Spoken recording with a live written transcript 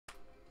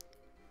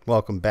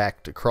Welcome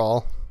back to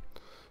Crawl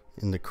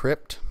in the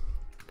Crypt.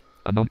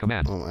 Unknown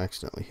command. Oh, I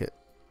accidentally hit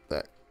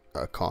that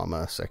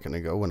comma a second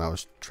ago when I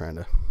was trying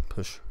to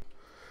push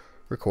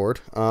record.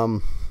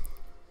 Blank.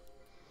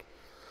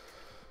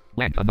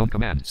 Unknown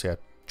command. See, I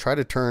tried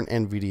to turn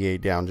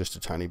NVDA down just a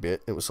tiny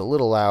bit. It was a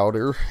little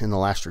louder in the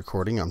last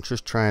recording. I'm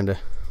just trying to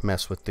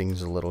mess with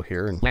things a little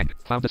here and blank.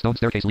 Found a stone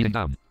staircase leading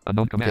down.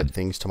 Unknown command. get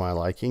things to my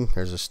liking.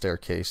 There's a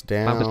staircase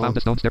down. Found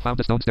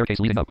a stone staircase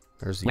leading up.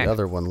 There's the blank.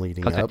 other one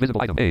leading Contact up.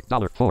 visible item A.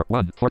 $4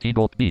 1 14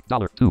 gold B.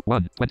 $2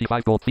 1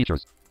 25 gold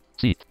features.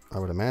 C. I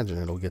would imagine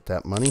it'll get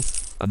that money.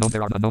 Unknown.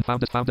 There are unknown.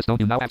 Found a stone.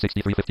 You now have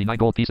 63.59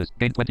 gold pieces.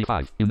 Gain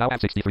 25. You now have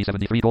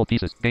 63.73 gold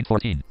pieces. Gain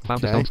 14.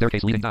 Found a stone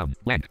staircase leading down.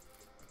 Blank.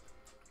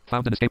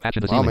 Found an escape hatch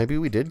in the ceiling. Well, maybe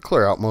we did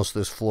clear out most of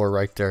this floor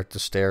right there at the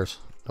stairs.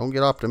 Don't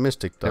get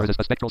optimistic, though. There is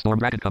a spectral storm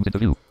dragon comes into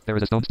view. There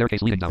is a stone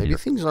staircase leading down Maybe here.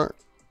 things aren't.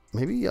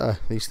 Maybe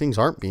these things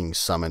aren't being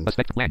summoned. A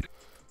spectral blank.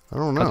 I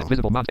don't know.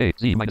 Visible mount A.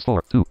 Z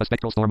 -4 2. A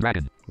spectral storm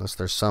dragon. Unless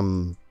there's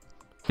some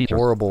Features.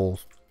 horrible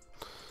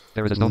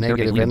There is a stone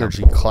negative staircase energy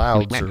leading down.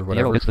 clouds blank. or The arrow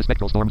whatever. hits the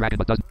spectral storm dragon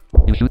but doesn't.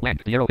 You shoot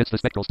blank. The arrow hits the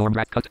spectral storm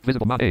dragon. Cut.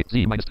 Visible mount A.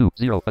 Z -2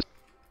 0.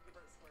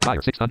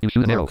 Fire 600. You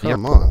shoot an arrow. Oh,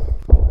 come on.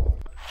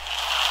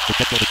 The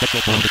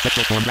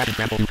spectral storm dragon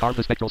trample. You carve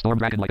the spectral storm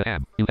dragon like a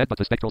ham. You headbutt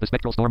the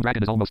spectral storm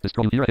dragon is almost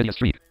destroyed. You hear a hideous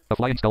shriek. A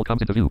flying skull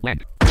comes into view.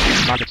 Blank.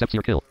 Trog accepts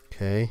your kill.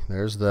 Okay,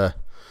 there's the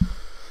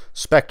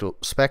spectral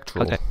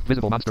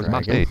Visible monsters. dragon.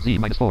 Monster A. Z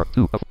 -4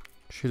 2.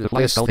 Shoot The at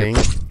flying this skull thing.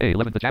 hits.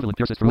 A11. The javelin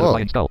pierces through the Whoa.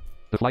 flying skull.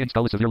 The flying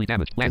skull is severely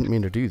damaged. Blank. Didn't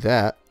mean to do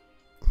that.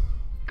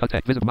 Cut.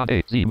 Visible mount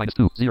A. Z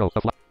 -2 0.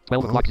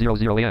 12 o'clock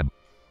 00 a.m.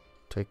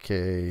 Take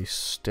a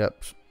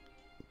step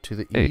to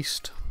the A.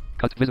 east.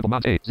 Cut. Visible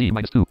mount A. Z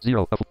 -2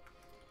 0.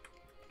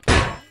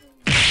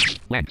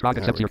 Blank. Trog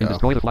There accepts we your kill. go.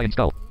 Destroy the flying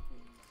skull.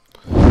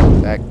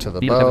 Back to the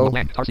B7 bow.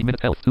 blank. Taurcius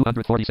minute health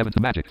 247 to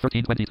magic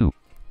 1322.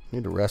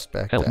 Need to rest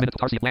back Health that. minute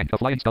Taurcius blank. A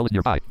flying skull is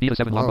nearby.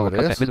 B7 Oh, longbow. it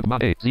Cut. is? Visible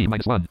mount A. Z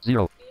 -1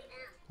 0.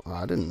 Oh,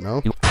 I didn't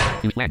know.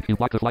 You blank. You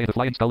block the flying. The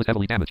flying skull is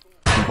heavily damaged.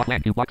 You block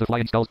blank. You block the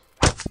flying skull.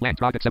 Blank.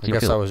 Trog accepts I your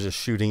guess I kill. was just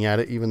shooting at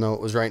it even though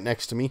it was right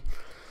next to me.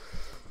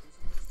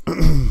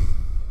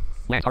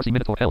 Blank. Taurcius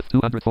minotaur health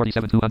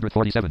 247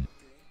 247.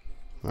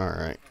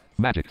 Alright.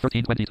 Magic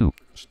 1322.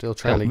 Still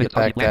trying to get Taurcius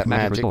back blank. that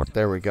Magic magic. restored.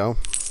 There we go.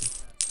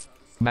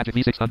 Magic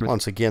V600.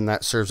 Once again,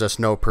 that serves us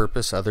no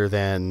purpose other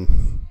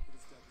than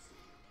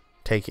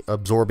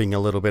absorbing a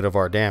little bit of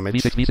our damage.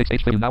 V6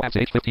 H5. You now have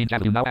 15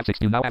 javelin. You now have 6.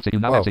 You now have 6. You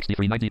now have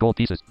 63 90 gold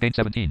pieces. Gain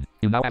 17.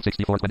 You now have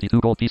 64 22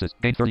 gold pieces.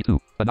 Gain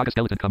 32. A Naga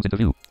skeleton comes into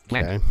view.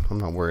 Blank. Okay, I'm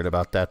not worried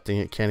about that thing.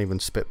 It can't even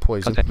spit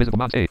poison. Contact visible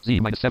mount A. Z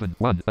 -7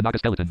 1. A Naga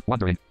skeleton.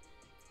 Wandering.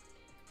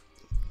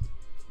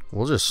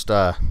 We'll just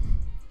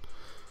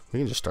we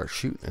can just start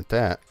shooting at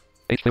that.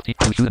 H15.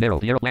 You shoot an arrow.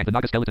 The arrow blank. The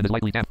Naga skeleton is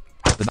lightly damaged.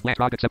 The blank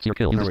Trog accepts your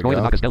kill. You There we destroy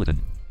the go. Naga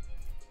skeleton.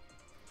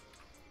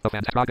 A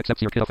Trog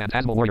accepts your kill. A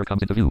phantasmal warrior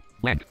comes into view.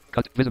 Blank.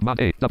 Cut. Visible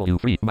mount A. W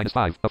 3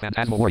 -5. A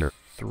phantasmal warrior.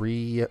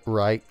 3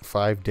 right,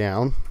 5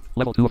 down.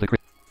 Level 2 of the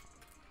crypt.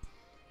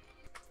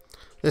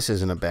 This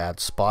isn't a bad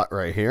spot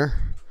right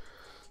here.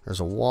 There's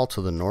a wall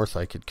to the north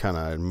I could kind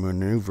of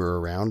maneuver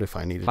around if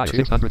I needed Fire to.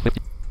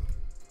 650.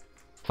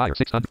 Fire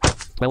 600.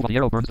 12. The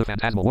arrow burns the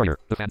phantasmal warrior.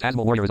 The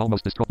phantasmal warrior is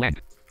almost destroyed.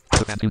 Blank.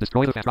 You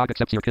destroy the Trog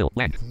accepts your kill.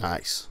 Blank.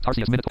 Nice.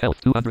 Taurcius minute health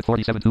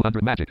 247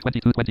 200 magic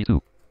 22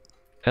 22.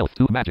 Health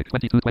 2 magic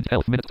 22 20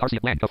 health minute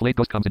Taurcius blank. A flayed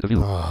ghost comes into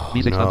view. Oh,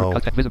 V600 no.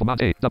 cut visible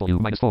mount A. W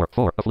 -4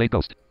 4. A flayed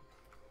ghost.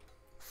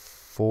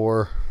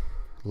 4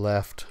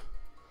 left,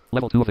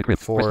 Level 2 of the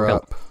crypt. 4 Press for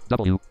help. up.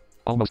 W.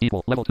 Almost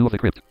equal. Level 2 of the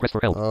crypt. Press for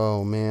help.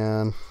 Oh,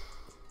 man.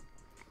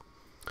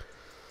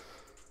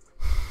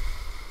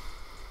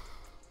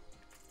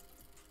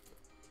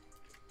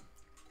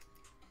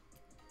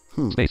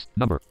 Space.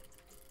 Number.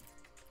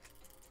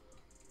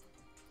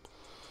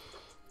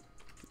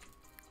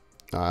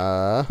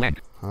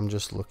 Blank. I'm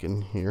just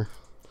looking here.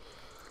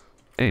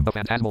 Aim. A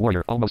phantasmal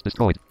warrior. Almost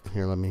destroyed.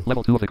 Here, let me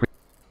Level 2 of the crypt.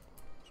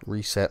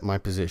 reset my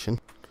position.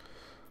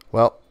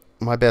 Well,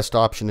 my best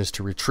option is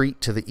to retreat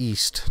to the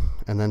east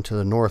and then to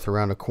the north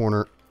around a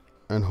corner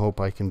and hope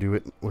I can do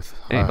it with...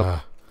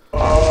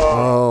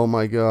 oh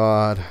my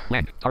god.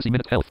 Blank. Taurcius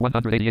minute health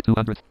 188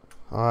 200.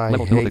 I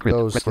Level 2 of the hate crypt.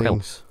 those Press for help.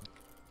 things.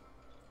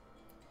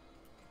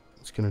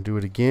 It's going to do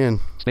it again.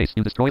 Space.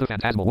 You destroy the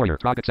phantasmal warrior.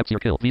 Trog accepts your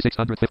kill.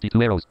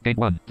 V652 arrows. Gain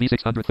 1.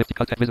 V650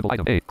 cut visible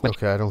item A. Question.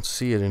 Okay, I don't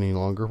see it any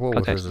longer. Whoa,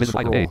 Context. there's a Visible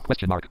item A. scroll.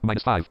 Question mark.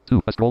 -5.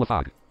 2. A scroll of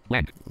fog.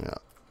 Blank. Yeah.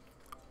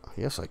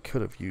 Yes, I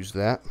could have used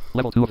that.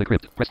 Level 2 of the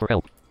crypt. Press for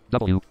help.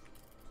 W.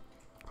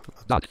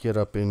 Dot. Get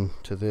up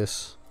into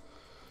this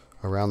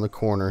around the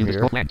corner You here.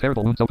 destroy blank.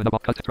 Terrible wounds open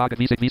up. Cut. Trog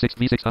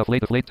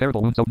V6 flayed.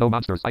 Terrible wounds. No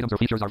monsters. Items or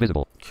features are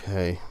visible.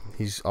 Okay,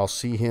 I'll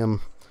see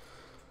him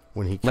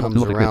when he Level comes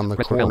 2 of the around crypt. the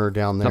Press for help. corner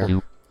down there.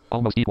 W.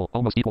 Almost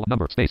equal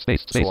number. Space.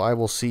 So I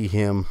will see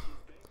him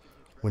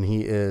when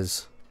he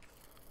is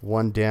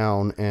 1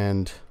 down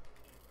and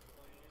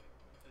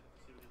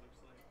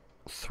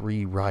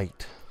 3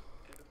 right.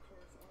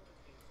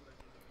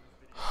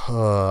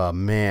 Oh,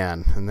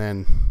 man. And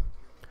then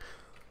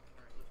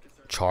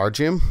charge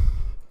him.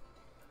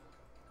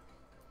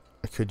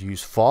 I could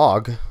use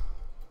fog.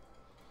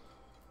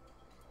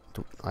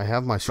 I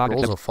have my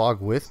scrolls of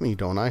fog with me,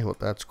 don't I? Well,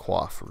 that's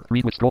Quafford.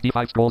 Read with scroll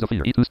D5 scrolls of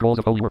fear, E2 scrolls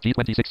of holy word,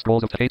 G26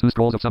 scrolls of K2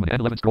 scrolls of summon,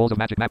 N11 scrolls of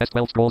magic map,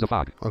 S12 scrolls of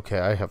fog. Okay,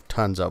 I have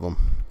tons of them.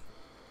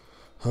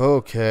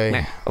 Okay.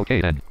 Land.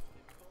 Okay then.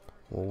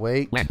 We'll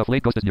wait. Land. A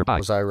flake ghost is nearby.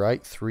 Was I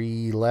right?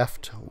 3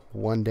 left,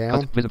 1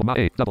 down. Cut. Visible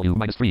A, W,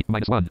 -3,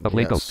 -1. A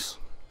flake ghost.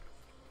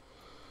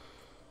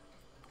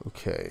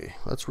 Okay,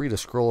 let's read a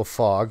scroll of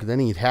fog. Then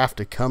he'd have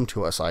to come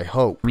to us, I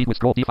hope. Read with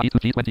scroll D5 to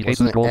G20,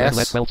 K2 scrolls,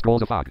 N12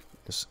 scrolls of fog.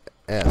 It's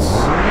S.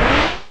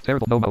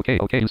 Terrible gnome. Okay,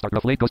 you start. A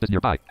flake ghost is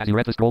nearby. As you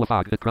read the scroll of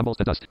fog, it crumbles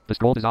to dust. The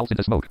scroll dissolves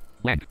into smoke.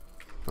 Land.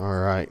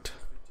 Alright.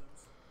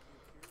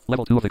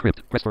 Level 2 of the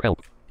crypt. Press for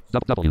help.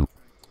 W.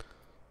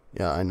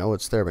 Yeah, I know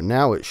it's there, but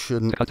now it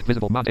shouldn't. Cut.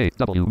 Visible Mont A,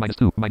 W,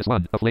 -2,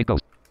 -1. A flake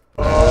ghost.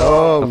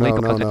 Oh, A flake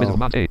no. Visible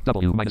Mont A,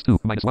 W, -2,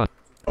 -1.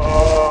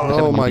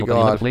 Oh my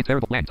god. Flake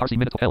terrible land. Taurcius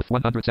minotaur health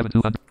 107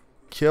 200.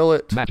 Kill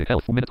it. Magic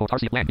health minotaur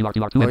Taurcius land. You are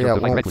 2 Oh yeah,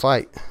 it won't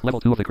fight. Level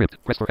 2 of the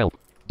crypt. Press for help.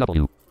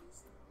 W.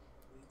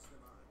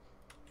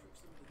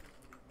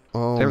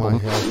 Oh Terrible my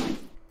move. hell.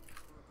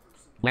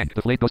 Land.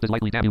 The flake ghost is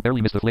lightly damned. You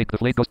barely miss the flake. The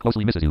flake ghost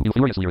closely misses you. You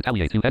furiously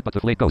retaliate. You headbutt the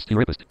flake ghost. You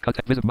ripist. Cut.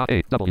 Visible Mont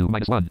A, W,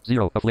 -1,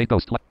 0. A flake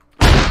ghost.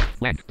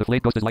 Land. The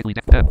flake ghost is lightly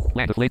damned.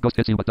 Land. The flake ghost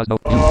hits you but does no.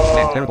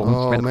 Land. Terrible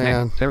wounds spread. Man.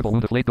 Land. Terrible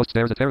wound. The flake ghost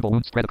stares. A terrible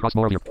wound spread across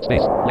more of your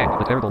space. Land.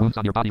 The terrible wounds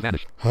on your body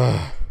vanish.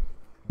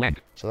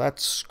 Land. So that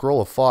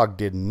scroll of fog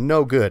did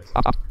no good.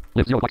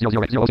 Live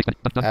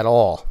 0.0006 At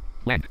all.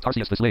 Land.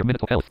 Taurcius the Slayer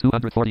minotaur health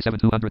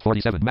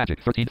 247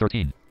 magic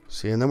 13.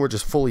 See, and then we're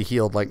just fully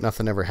healed like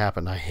nothing ever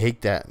happened. I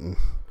hate that. And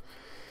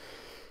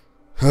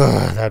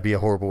that'd be a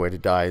horrible way to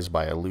die, is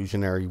by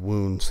illusionary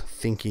wounds,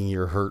 thinking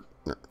you're hurt.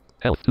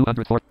 Health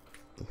 204.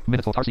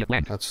 Minotaur Taurcius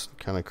land. That's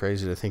kind of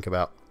crazy to think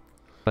about.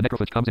 A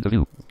necrophage comes into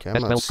view. Okay,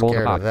 I'm not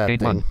scared of that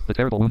thing. The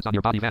terrible wounds on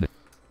your body vanish.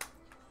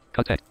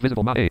 Cut text.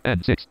 Visible Mont A,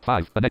 N6,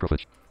 5. A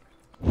necrophage.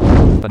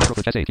 A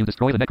necrophage S8. You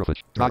destroy the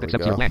necrophage. Trog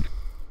accepts your land.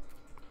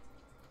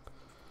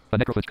 A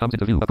necrophage comes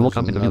into view. A ghoul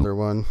comes into view. Another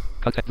one.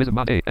 Cut text. Visible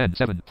Mont A,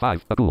 N7,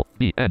 5. A ghoul.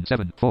 B,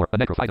 N7, 4. A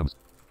necroph items.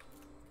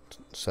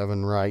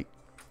 7 right.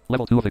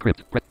 Level 2 of the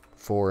crypt.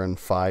 4 and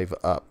 5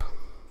 up.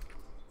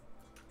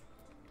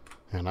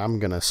 And I'm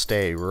going to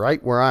stay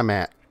right where I'm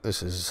at.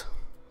 This is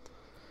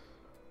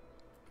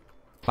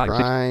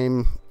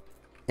prime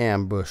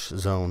ambush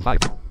zone. 5.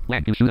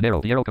 Land. You shoot an arrow.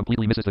 The arrow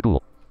completely misses the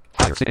ghoul.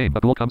 Fire. Aim. A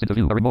ghoul comes into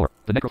view. A more.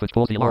 The necrophage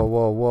pulls the alarm.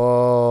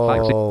 Whoa.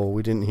 Fire,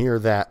 we didn't hear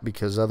that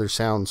because other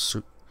sounds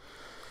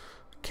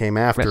came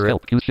after press it.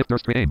 Help. Use shift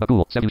burst aim. A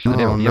ghoul. 7. You shoot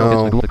an arrow. The arrow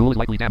hits the ghoul. The ghoul is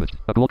lightly damaged.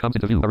 A ghoul comes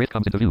into view. A wraith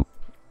comes into view.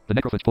 The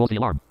necrophage pulls the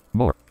alarm.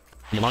 More.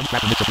 The alarm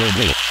trap emits a blaring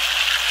wail.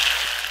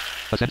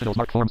 A sentinel's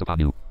mark forms upon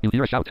you. You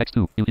hear a shout text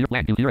 2. You hear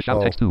land. You hear a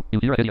shout text 2. You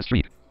hear a hideous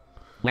shriek.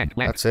 Land.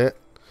 That's it.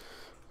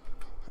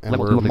 And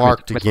Level we're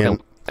marked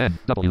again. N,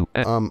 W,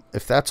 N.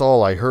 If that's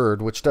all I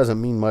heard, which doesn't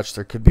mean much,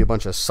 there could be a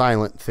bunch of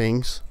silent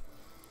things.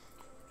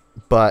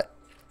 But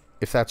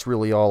if that's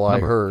really all I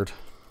heard,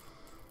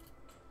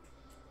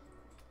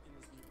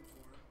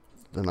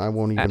 then I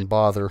won't even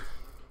bother.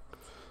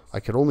 I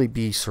could only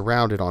be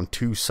surrounded on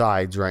 2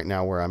 sides right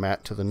now where I'm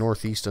at, to the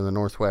northeast and the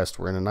northwest.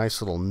 We're in a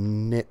nice little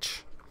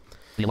niche.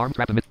 The alarm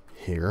trap emits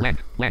here. Land.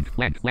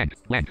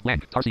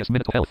 Taurcius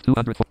minotaur health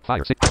 204.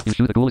 Fire 6. You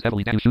shoot the ghoul is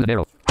heavily damaged. You shoot an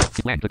arrow.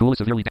 Land. The ghoul is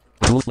severely damaged.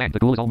 The ghoul land. The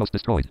ghoul is almost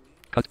destroyed.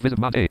 Cut. Visit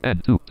Mont A,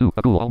 N 2, 2.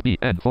 A ghoul. All B,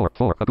 N 4,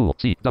 4. A ghoul.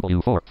 C,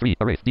 W 4, 3.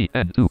 A wraith. D,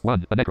 N 2,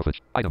 1. A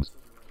necrophage. Items.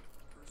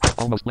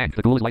 Almost land.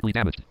 The ghoul is lightly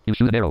damaged. You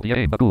shoot an arrow. The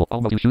aim. A ghoul.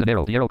 Almost. You shoot an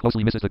arrow. The arrow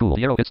closely misses the ghoul.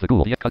 The arrow hits the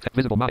ghoul. The cut.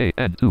 Visible Mont A,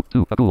 N 2,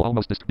 2. A ghoul.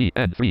 Almost destroyed. B,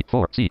 N 3,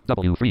 4. C,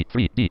 W 3,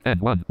 3. D, N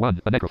 1,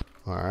 1. A necrophage.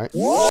 Alright.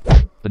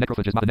 The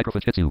necrophage is not. The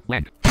necrophage hits you.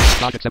 Land.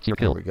 Trog accepts your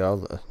kill. There we go.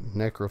 The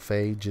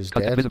necrophage is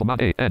cut. dead. Visible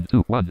Mont A, N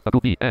 2, 1. A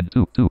ghoul. B, N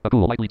 2, 2. A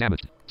ghoul lightly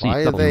damaged. C,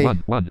 Why are W they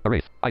 1, 1. A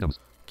wraith. Items.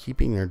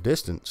 keeping their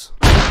distance?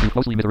 You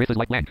closely miss a wraith is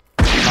like land.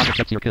 Trog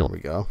accepts your kill. There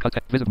we go. Cut.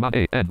 Visit Mont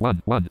A, N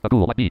 1, 1. A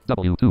ghoul like B,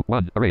 W 2,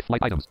 1. A wraith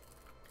like items.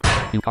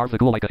 You carve the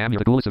ghoul like a hammer.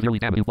 The ghoul is severely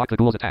damaged. You block the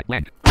ghoul's attack.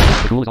 Land.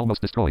 The ghoul is almost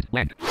destroyed.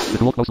 Land. The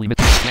ghoul closely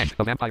misses. Land.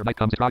 A vampire knight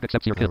comes. Trog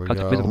accepts your kill. Cut.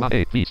 Visit Mont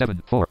A, V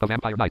 7, 4. A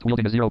vampire knight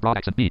wielding a 0 broad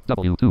axe and B,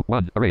 W 2,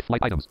 1. A wraith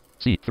like items.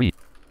 C 3.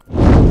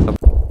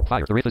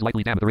 Fire. The wraith is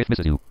lightly damaged. The wraith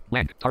misses you.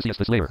 Land. Taurcius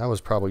the Slayer. That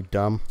was probably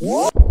dumb.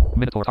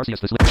 Minotaur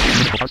Taurcius the Slayer.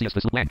 Minotaur Taurcius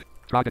the Slayer. Land.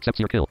 Trog accepts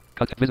your kill.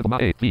 Cut. Visible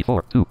Mont A, V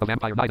 4, 2. A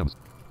vampire items.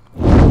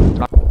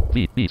 Trog.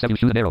 V, B 7. You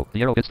shoot an arrow.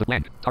 The arrow hits the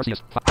land.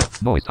 Taurcius.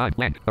 Noise. Time.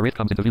 Land. A wraith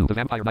comes into view. The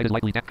vampire knight is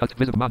lightly damaged. Cut.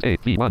 Visible Mont A,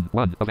 V 1,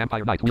 1. A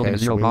vampire knight wielding a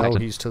 0 broad axe.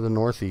 He's to the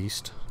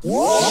northeast. You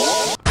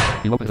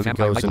open the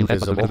vampire knight. You head,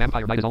 but the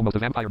vampire knight is almost. The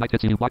vampire knight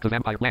hits you. You block the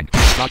vampire land.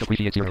 Trog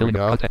appreciates your killing.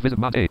 Cut. Visit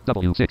Mont A,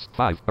 W 6,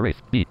 5. A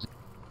wraith. B.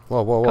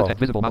 Whoa. Cut.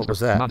 Visible monster. What was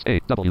that? Mont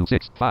A, W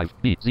 6, 5.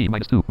 B. Z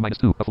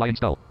 -2. A flying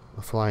skull.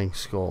 A flying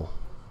skull.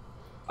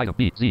 Item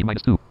B. Z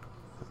 -2.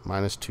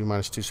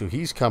 -2. So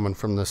he's coming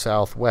from the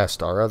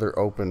southwest, our other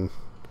open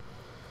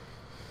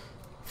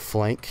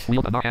flank.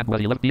 Wield an hand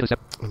while you left B to set.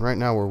 And right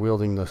now we're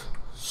wielding the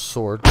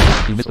sword.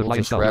 You miss So the we'll flying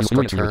just skull. You rest a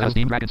furiously turn. a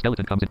steam dragon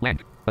skeleton comes in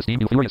blank. A steam,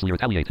 you furiously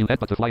retaliate. You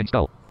headbutt the flying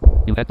skull.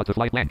 You headbutt the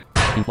flying blank.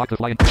 You block the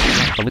flying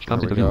blank. A lich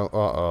comes There into we view. go.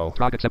 Uh-oh.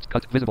 Trog accepts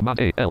cut. Visible mount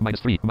A, L,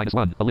 -3,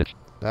 -1. A lich.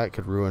 That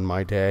could ruin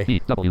my day.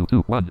 E, W,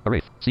 2, 1. A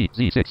wraith. C,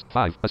 Z, 6,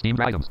 5. A steam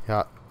items.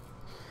 Yeah.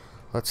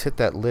 Let's hit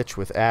that lich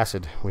with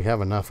acid. We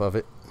have enough of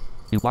it.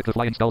 You block the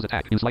flying skull's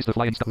attack. You slice the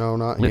flying skull. No,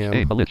 not Lich, him.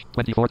 aim, a lich.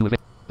 24 to evade.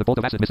 The bolt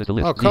of acid misses the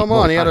lich. Oh, come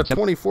on. He had a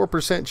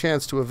 24%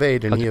 chance to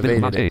evade, and he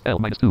evaded it. L,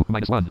 -2,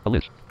 -1. A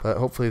lich. But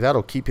hopefully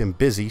that'll keep him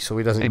busy so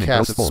he doesn't Aiming,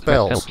 cast bolt,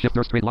 spells. L, shift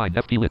your straight line.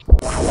 FT lich. The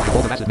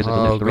bolt of acid misses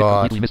the lich. The wraith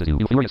completely misses you.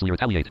 You furiously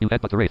retaliate. You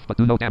headbutt the wraith, but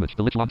do no damage.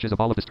 The lich launches a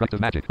ball of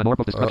destructive magic. An orb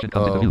of destruction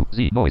comes into view.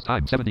 Z, noise,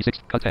 time, 76.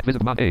 Cut at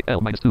visible mount A,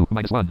 L, -2,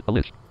 -1. A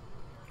lich.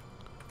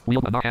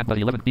 Wield a hand, but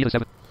 11, B to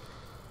 7.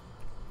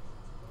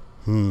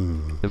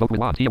 Evoke with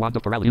wand. E, a wand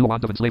of paralysis. U, a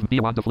wand of enslavement. B,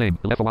 a wand of flame.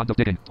 F, a wand of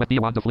digging. B,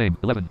 a wand of flame.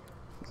 11.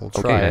 We'll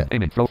try it.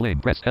 Aiming, throw flame,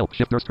 press, help,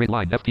 shift your straight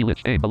line, FT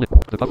lich, aim, a lit.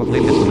 The puff of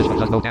flame hits the lich but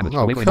does no damage.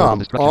 Oh, Waveling come orb of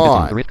destruction on.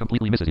 misses you. The wraith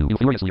completely misses you. You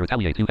furiously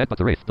retaliate. You headbutt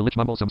the wraith. The lich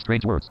mumbles some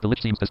strange words. The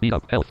lich seems to speed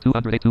up. Health,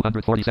 208,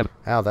 247.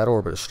 Ow, that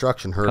orb of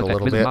destruction hurt a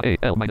Contact, little visible bit.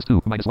 A, L,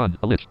 -2, -1.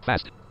 A lich,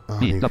 fast.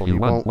 B, W,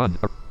 1, 1.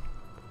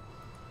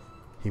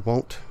 He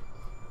won't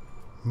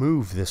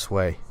move this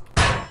way.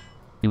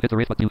 You hit the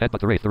wraith, but you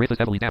headbutt the wraith. The wraith is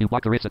heavily down. You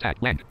block the wraith's attack.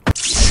 Land.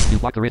 You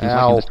block the wraith. You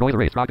destroy the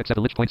wraith. Trog accepts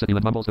the lich points at you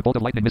and mumbles. The bolt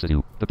of lightning misses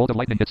you. The bolt of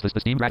lightning hits the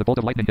steam dragon. The bolt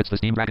of lightning hits the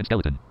steam dragon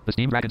skeleton. The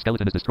steam dragon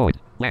skeleton is destroyed.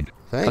 Land.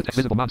 Thanks.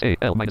 Visible mount A,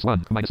 L,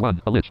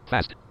 -1. A lich,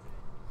 fast.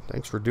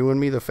 Thanks for doing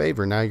me the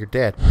favor. Now you're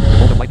dead. The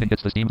bolt of lightning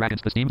hits the steam dragon.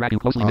 The steam dragon. You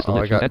closely miss the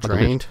lich. I got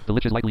drained. The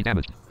lich is lightly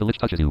damaged. The lich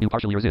touches you. You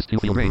partially resist. You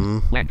feel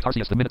drained. Land.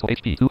 Taurcius the minotaur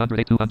HP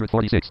 208,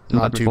 246.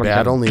 Not too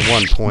bad. Only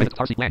 1 point.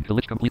 Taurcius land. The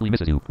lich completely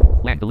misses you.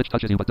 Land. The lich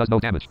touches you but does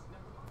no damage.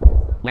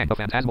 Land. A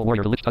phantasmal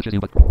warrior. The lich touches you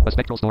but a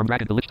spectral storm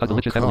dragon. The lich the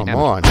lich is heavily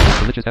damaged.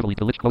 The lich is heavily.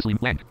 The lich closely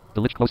land.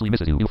 The lich closely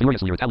misses you. You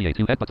furiously retaliate.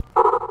 You headbutt.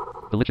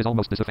 The lich is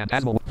almost this a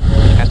phantasmal. The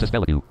lich casts a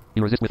spell at you.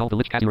 You resist with all the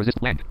lich cast. You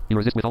resist land. You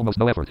resist with almost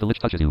no effort. The lich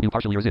touches you. You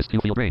partially resist. You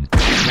feel drained.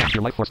 Land.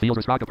 Your life force field.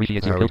 Trog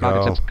appreciates your kill. Trog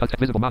accepts. Cut at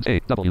visible mount A,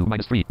 W,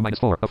 -3,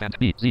 -4. A phant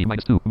B, Z,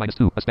 -2,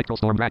 -2. A spectral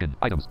storm dragon.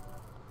 Items.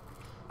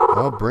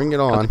 Oh, bring it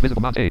on.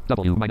 Visible mount A,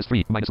 W,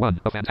 -3, -1.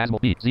 A phantasmal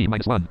B, Z,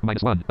 -1,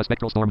 -1. A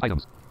spectral storm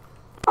items.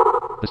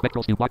 The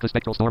spectral, you block the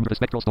spectral storm. The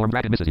spectral storm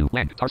dragon misses you.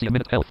 Land. Taurcius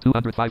minute health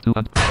 205,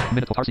 200.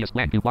 Minotaur Taurcius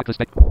land. You block the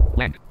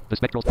land. The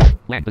spectral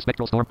land. The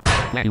spectral storm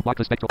land. You block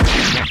the spectral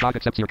land. Trog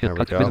accepts your kill.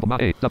 Cut visible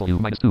mount A, W,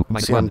 -2,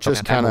 -1. See, I'm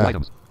just kind of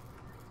items.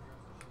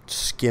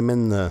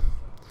 skimming the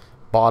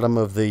bottom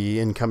of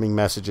the incoming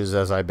messages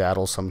as I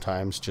battle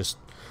sometimes, just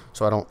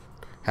so I don't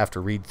have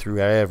to read through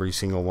every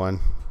single one.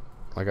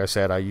 Like I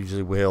said, I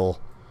usually will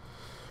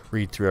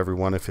read through every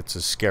one if it's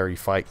a scary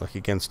fight, like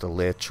against a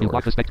lich, or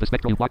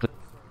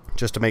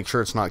just to make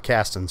sure it's not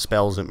casting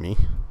spells at me.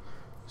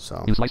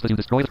 So you slice the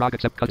destroy the Trog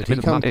accept cut did he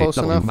come close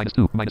enough?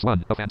 -2,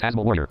 -1. A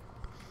phantasmal warrior.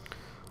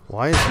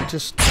 Why is he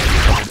just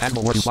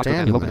Phantasmal warrior.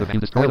 standing there? You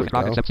destroy the There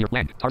Trog we accepts your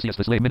land. Taurcius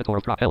the slave minotaur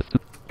of Trog health.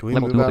 Do we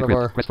Level move 2 out of of the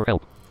our crypt. Press for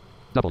help.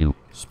 W.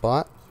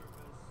 spot?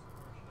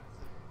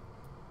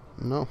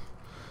 No.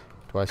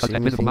 Do I see Cut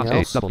at visible anything mount A,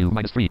 else? W,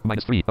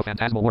 -3. A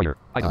phantasmal warrior.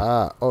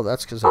 Items. Oh,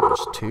 that's because it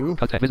was 2?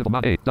 Cut at visible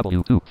mount A,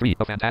 W, 2, 3.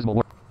 A phantasmal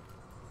warrior.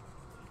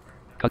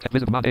 Cut at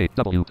visible mount A,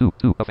 W, 2,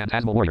 2. A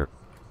phantasmal warrior.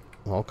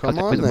 Well, come Cut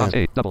at on visible mount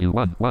then. A, W,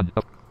 1, 1.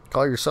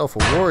 Call yourself a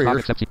warrior. Trog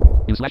accepts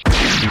you slice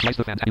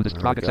the phantasmal. You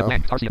Trog accept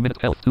land. Taurcius minute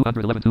health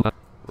 211, 200.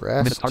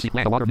 Minute Rest. Taurcius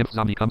land. A water nymph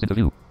zombie comes into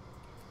view.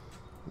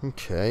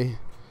 Okay.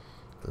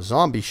 The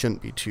zombie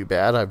shouldn't be too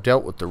bad. I've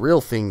dealt with the real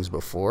things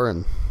before,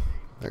 and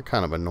they're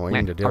kind of annoying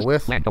Land. to deal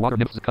with. Land. The water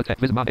nymph cut at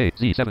visible mount A,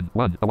 Z7,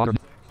 1. A water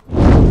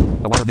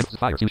nymph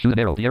fires. You shoot an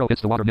arrow. The arrow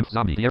hits the water nymph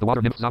zombie. The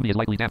water nymph zombie is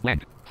lightly damp.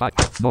 Land. 5.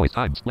 Noise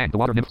times. Land. The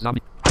water nymph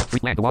zombie. 3.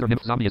 Land. The water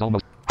nymph zombie is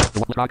almost. The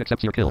Trog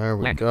accepts your kill. There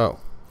we land. go.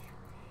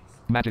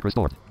 Magic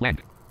restored.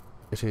 Land.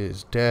 It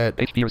is dead.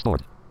 HP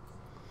restored.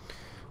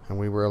 And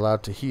we were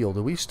allowed to heal.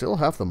 Do we still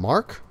have the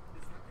mark?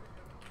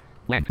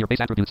 Land. Your base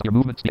attributes. Your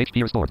movement speed.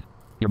 HP restored.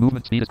 Your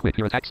movement speed is quick.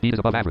 Your attack speed is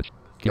above average.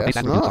 Your base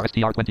Guess attributes not. are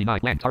STR 29.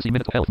 Land. Taurcius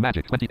minute health.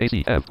 Magic 20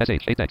 AC. F.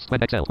 SH 8X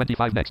 20 XL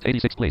 25 next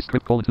 86 place.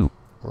 Crypt :2.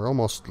 We're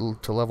almost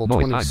to level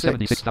Noise time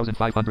 26.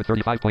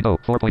 76,535.0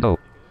 4.0.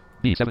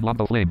 B7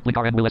 Longbow Flame. Blink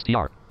RN will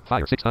STR.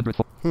 Fire 600.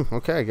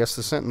 Okay, I guess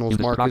the Sentinel's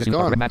Use mark Trog is and you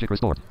start gone. magic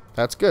restored.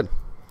 That's good.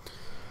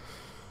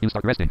 You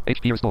start resting.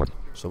 HP restored.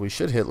 So we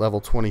should hit level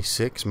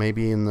 26,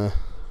 maybe in the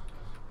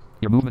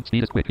Your movement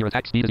speed is quick. Your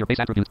attack speed is your base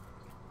attributes.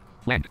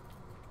 Land.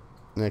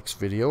 next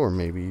video, or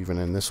maybe even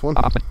in this one.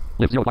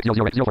 Live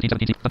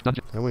 0.00x01417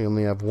 dungeon. Then we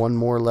only have one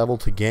more level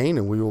to gain,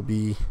 and we will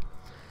be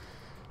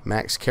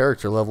max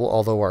character level,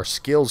 although our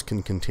skills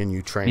can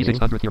continue training.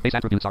 V600. Your base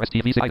attributes are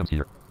STV items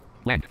here.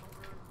 Land.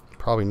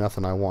 Probably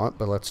nothing I want,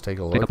 but let's take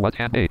a Pick look. up what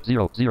hand A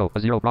 0 0 a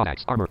 0 broad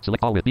axe armor.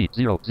 Select all with B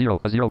 0 0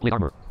 a 0 plate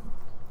armor.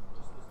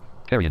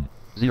 Carrion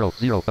 0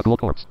 0 a ghoul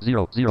corpse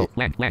 0 0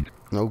 land.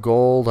 No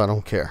gold, I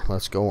don't care.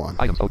 Let's go on.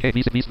 Items. Okay.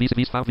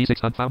 V6 found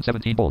V600 found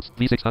 17 bolts.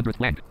 V600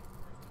 land.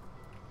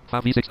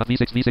 Found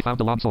V6 found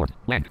the long sword.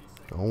 Land.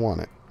 Don't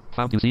want it.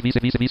 Found UC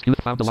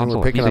V6 found the So long we're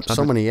sword. picking up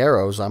so V600. many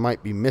arrows, I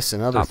might be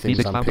missing other Top things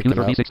V6 I'm found the picking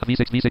Q up.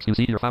 V6 you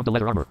see here found the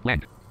leather armor.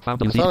 Land. Found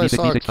the I thought I UC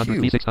saw a V600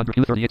 Q.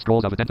 V600 Q38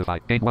 scrolls of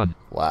identified. Gain 1.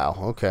 Wow,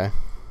 okay.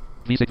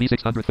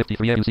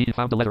 V653 you see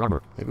found the leather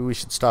armor. Maybe we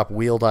should stop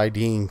wheeled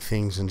IDing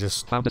things and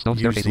just Found the stone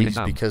use staircase leading these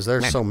down. because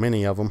there's Land. so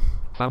many of them.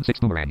 Found 6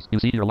 boomerangs. You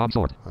see your long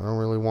sword. I don't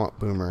really want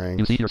You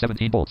boomerangs. see your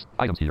 17 bolts.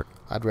 Items here.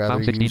 I'd rather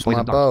Found 16 use my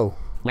poison darts. bow.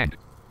 Land.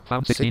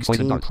 Found 16 poison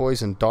 16 darts.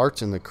 poison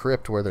darts in the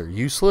crypt where they're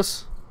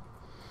useless?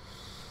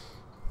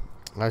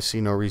 I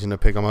see no reason to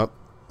pick them up.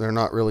 They're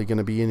not really going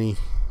to be any...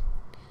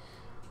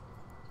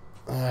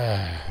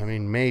 I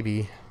mean,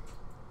 maybe.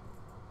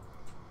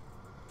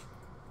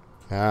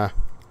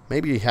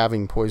 Maybe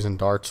having poison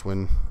darts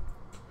when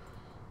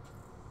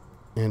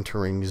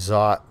entering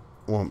Zot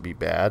won't be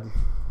bad.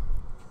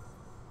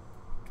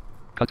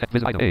 Cut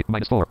visit item A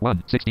 -4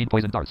 1 16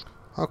 poison darts.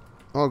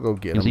 I'll go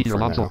get You them see your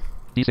for long now. sword.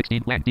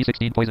 D16 land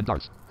D16 poison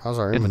darts. How's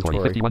our Inventory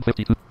inventory? 51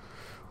 52.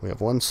 We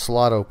have one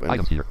slot open.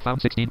 Items here.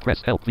 Found 16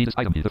 press help Venus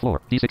item here the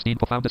floor.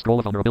 D16 found a scroll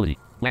of vulnerability.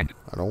 Land.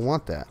 I don't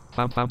want that.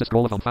 Found a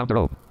scroll of found a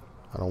robe.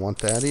 I don't want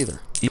that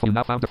either. E4 you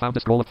now found a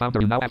scroll of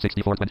founder. You now have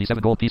 64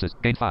 27 gold pieces.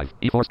 Gain 5.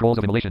 E4 scrolls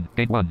of immolation.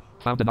 Gain 1.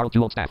 Found a gnarled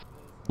jeweled staff.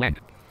 Land.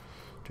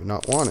 Do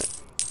not want it.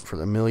 For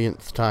the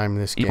millionth time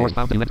this game. E4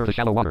 found you enter the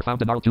shallow water.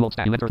 Found a gnarled jeweled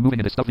staff. You enter moving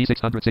in its stuff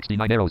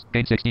V669 arrows.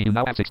 Gain 16. You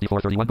now have 64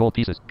 31 gold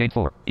pieces. Gain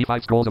 4.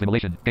 E5 scrolls of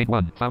immolation. Gain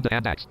 1. Found a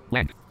hand axe.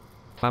 Land.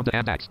 Found a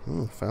hand axe.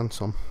 Found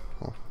some.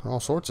 All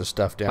sorts of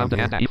stuff down Found a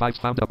here. hand axe. E5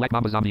 found a black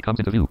mamba zombie comes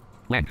into view.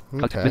 Land.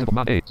 Cut Okay. visible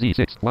mamba A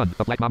Z6 1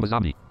 a black mamba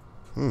zombie.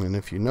 And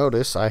if you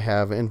notice, I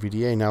have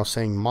NVDA now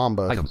saying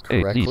Mamba Items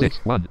A correctly. Z6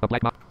 1 a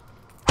black mamba.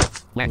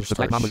 Land. The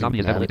black mamba zombie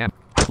is heavily damaged.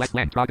 Black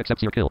land. Trog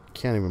accepts your kill.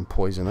 Can't even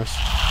poison us.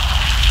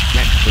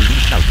 Land. The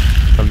Venus shout.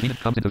 The Venus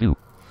comes into view.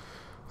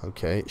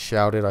 Okay, it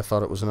shouted. I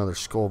thought it was another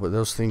skull, but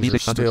those things are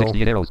still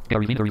V668 arrows. The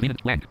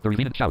Revenant land. The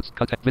Revenant shouts.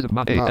 Cut visible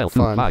mamba A Not L2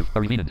 fun. 5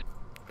 a Revenant.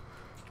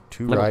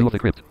 2 Level right. 2 of the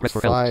crypt. Press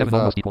for L. 5 7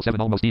 almost up. equals 7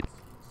 almost equal.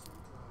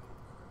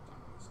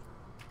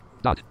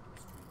 Dot.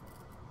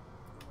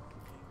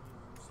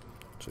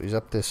 So he's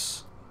up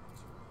this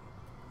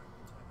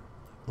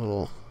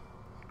little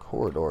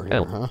corridor here,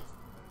 L. huh?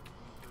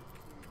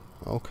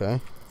 Okay.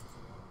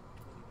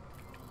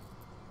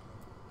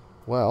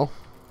 Well,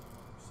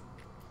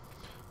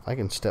 I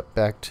can step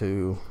back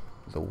to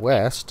the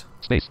west,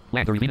 Space.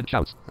 Land. The Revenant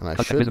shouts. and I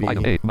Cut should visible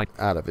item be A. My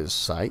out of his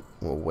sight.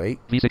 We'll wait.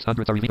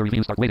 V600 the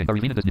review start waiting. The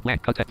Revenant is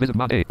land. Cut visible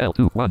mamba A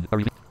L2 1 a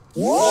Revenant.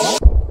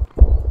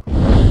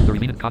 The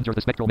Revenant conjures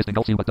the spectral mist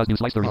engulfs you but does you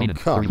slice the Revenant.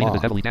 The come Revenant is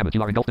on. heavily damaged.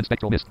 You are engulfed in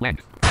spectral mist.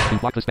 Land. You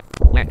block the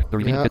land. The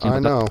Revenant Yeah, hits you I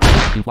but know.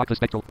 does. You block the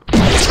spectral.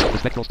 The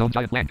spectral stone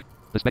giant land.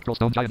 The spectral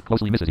stone giant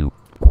closely misses you.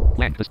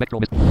 Land. The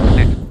spectral mist.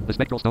 Land. The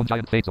spectral stone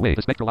giant fades away.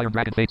 The spectral iron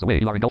dragon fades away.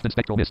 You are engulfed in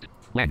spectral mist.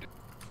 Land.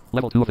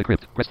 Level 2 of the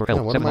crypt. Press for L.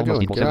 Yeah, what 7 am I almost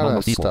doing? equals Get 7 out of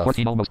almost that equal. stuff.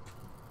 14 almost.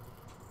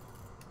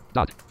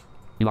 Dot.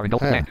 You are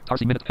engulfed in Hey. land.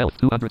 Taurcius minute health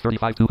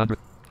 235 200.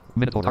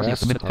 Minotaur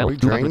Taurcius Rest. minute Are we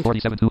health drained?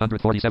 247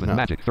 247. No.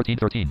 Magic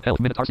 13 health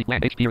minute Taurcius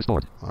land HP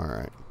restored.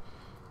 Alright.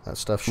 That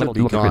stuff should Level be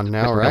 2 of the gone crypt.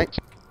 now, Press for right?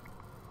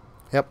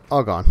 L. Yep,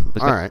 all gone. The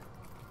Alright.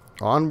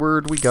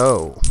 Onward we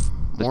go.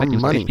 The More spec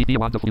user money. HP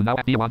wand of you now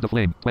have wand of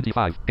flame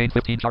 25. Gain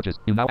 15 charges.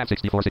 You now have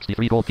 64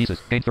 63 gold pieces.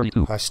 Gain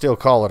 32. I still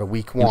call it a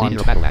weak You see wand.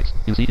 your battle axe.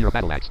 You see your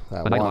battle axe.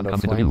 That An wand Eidolon of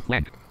comes into flame. view.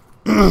 Land.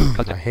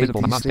 Cut I hate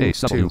visible these amount A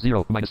things W too.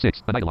 0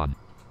 -6. An Eidolon.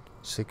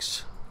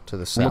 6 to the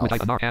Wheel south.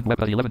 with an R hand web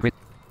of the 11 grid.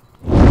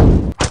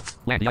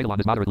 Land. The Eidolon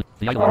is moderately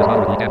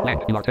damp.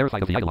 Land. You are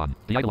terrified of the Eidolon.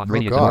 The Eidolon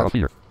radiates an aura of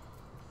fear.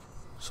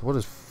 So what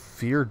does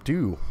fear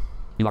do?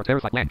 You are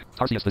terrified. Land.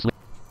 Taurcius the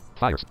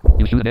fires.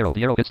 You shoot an arrow.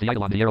 The arrow hits the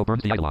Eidolon. The arrow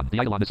burns the Eidolon. The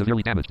Eidolon is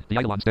severely damaged. The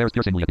Eidolon stares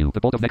piercingly at you. The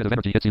bolt of negative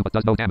energy hits you but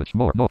does no damage.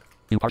 More.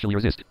 You partially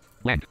resist.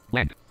 Land.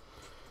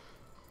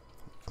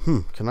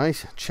 Can I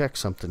check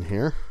something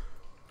here?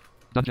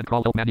 Dungeon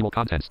crawl help manual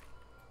contents.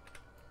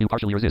 You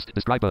partially resist.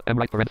 Describe a M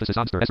right parenthesis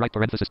monster. S right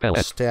parenthesis spell.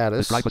 S. Status.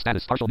 Describe a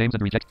status. Partial names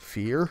and reject.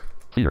 Fear?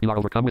 Fear. You are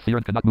overcome with fear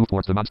and cannot move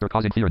towards the monster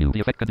causing fear in you. The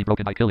effect can be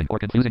broken by killing or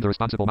confusing the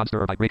responsible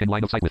monster or by breaking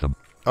line of sight with them.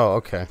 Oh,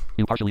 okay.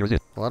 You partially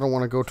resist. Well, I don't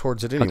want to go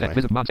towards it Contact. anyway.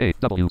 Visit Mons A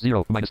W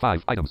 0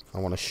 -5 items. I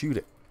want to shoot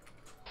it.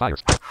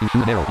 Fires. You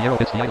shoot an arrow. The arrow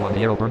hits the Eidolon.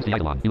 The arrow burns the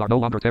Eidolon. You are no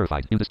longer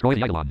terrified. You destroy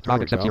the Eidolon. There Trog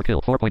we accepts go. your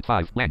kill.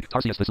 4.5. Land.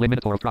 Taurcius the Slim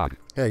Minotaur of Trog.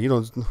 Yeah,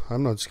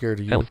 I'm not scared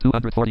of you Health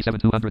 247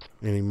 200.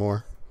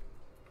 anymore.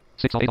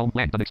 6 all home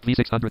land. The next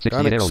V668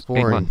 Done arrows. Gain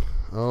 1. exploring.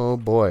 Oh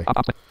boy.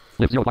 Up.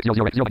 Live 0 0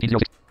 0 0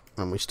 6.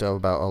 And we still have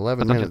about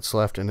 11 Dungeon. minutes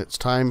left, and it's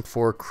time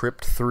for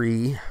Crypt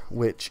 3,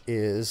 which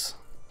is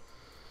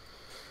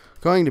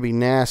going to be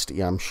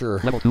nasty, I'm sure.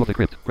 Level 2 of the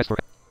crypt. Press for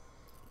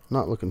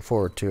Not looking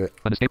forward to it.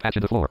 an escape hatch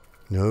in the floor.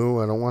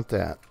 No, I don't want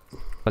that.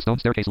 A stone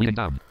staircase leading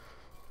down.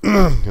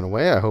 In a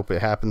way, I hope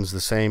it happens the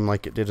same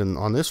like it did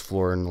on this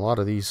floor, and a lot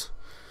of these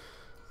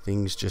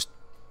things just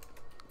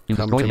You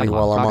come destroy to the me Eidolon.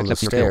 while I'm Trog on the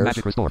accepts your kill. stairs.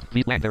 Magic restored.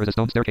 V land. There is a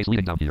stone staircase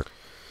leading down here.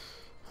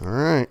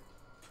 Alright.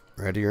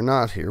 Ready or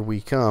not, here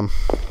we come.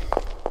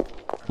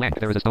 Land.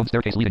 There is a stone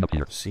staircase leading up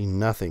here. See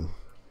nothing.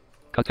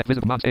 Contact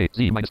visible Mons A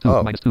Z -2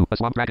 Oh. -2. A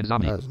swamp dragon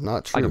zombie. That is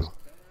not true. Items.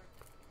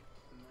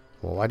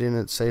 Well, why didn't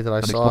it say that I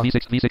Unexplored saw...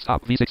 V6, V6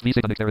 top, V6,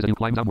 V6 unexplored. There is a new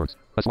climb downwards.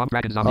 A swamp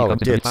dragon zombie Oh,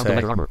 comes it in. We did found say. the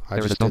leather armor. I There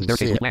is a just stone didn't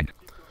see staircase. it. Land.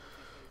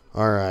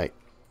 Alright.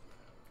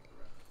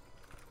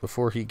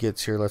 Before he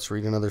gets here, let's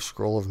read another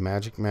scroll of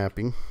magic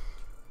mapping.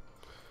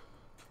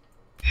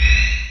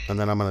 And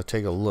then I'm going to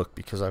take a look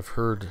because I've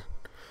heard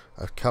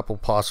a couple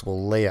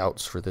possible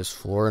layouts for this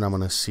floor, and I'm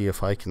going to see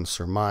if I can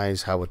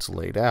surmise how it's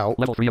laid out.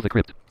 Level 3 of the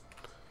crypt.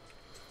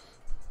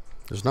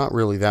 There's not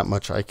really that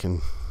much I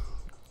can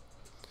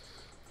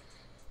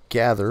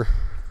gather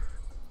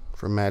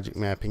from magic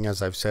mapping.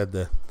 As I've said,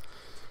 the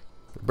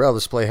braille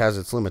display has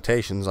its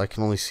limitations. I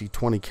can only see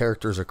 20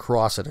 characters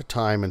across at a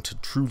time, and to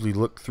truly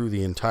look through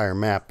the entire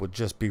map would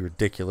just be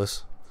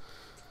ridiculous.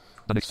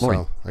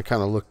 So I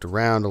kind of looked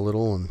around a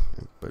little,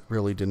 but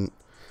really didn't.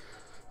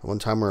 The one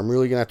time where I'm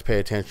really going to have to pay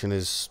attention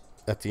is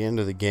at the end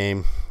of the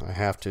game. I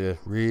have to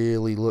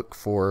really look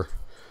for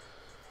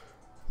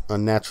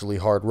unnaturally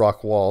hard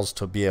rock walls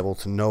to be able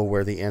to know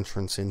where the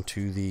entrance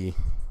into the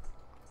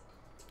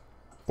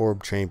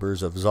orb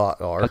chambers of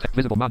Zot are.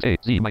 Visible Mount A,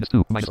 Z -2,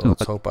 So -2.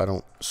 let's hope I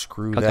don't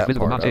screw that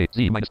Visible part Mount A, up.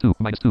 Z -2,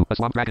 -2. A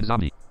swamp dragon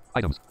zombie.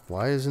 Items.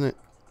 Why isn't it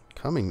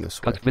coming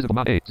this way? Visible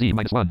Mount A, Z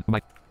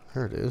 -1.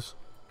 There it is.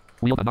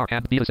 Wield an R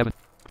and B to 7.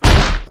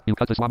 You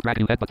cut the swamp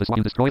dragon, you headbutt the swamp,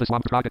 you destroy the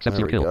swamp Trog accepts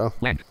There your we kill. go.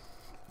 Land.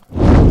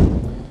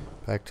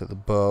 Back to the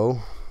bow.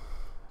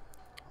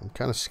 I'm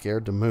kind of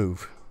scared to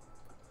move.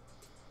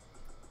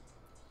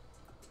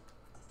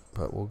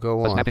 But we'll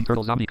go A on. snapping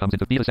turtle zombie comes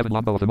into B to 7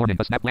 longbow of the morning.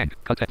 A snap land.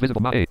 Cut at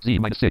visible Mount A, Z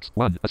 -6,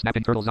 1. A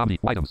snapping turtle zombie.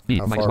 Items. B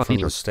How -1 far from the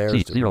features. stairs C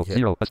did we 0 get?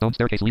 0. A stone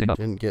staircase leading up.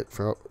 Didn't get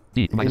from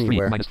D -3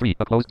 anywhere. -3.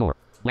 A closed door.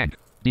 Land.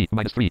 D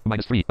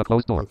 -3 A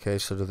closed door. Okay,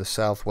 so to the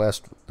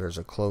southwest, there's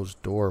a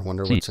closed door.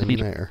 Wonder C, what's in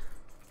feature. there.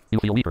 You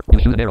feel weaker. You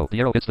shoot an arrow. The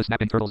arrow hits the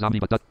snapping turtle zombie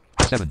but does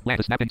 7. Land.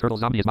 The snapping turtle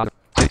zombie is moderate.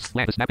 6.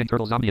 Land. The snapping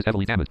turtle zombie is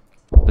heavily damaged.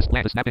 The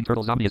snapping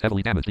turtle zombie is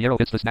heavily damaged. The arrow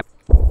hits the snap.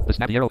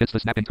 The arrow hits the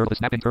snapping turtle. The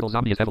snapping turtle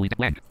zombie is heavily damaged.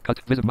 Land. Cut.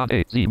 Visit Mount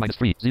A. Z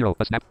 -3 0.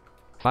 A snap.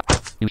 5.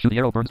 You shoot the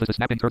arrow burns the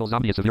snapping turtle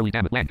zombie is severely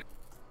damaged. Land.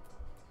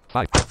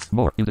 5.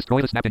 More. You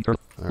destroy the snapping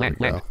turtle. There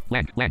we go.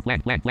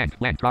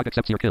 Land. Trog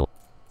accepts your kill.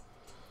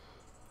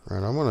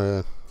 Alright, I'm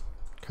gonna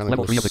kind of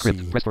Level go 3 of the crypt.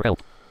 see. Press for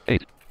help.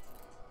 8.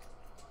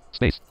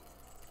 Space.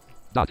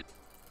 Dot.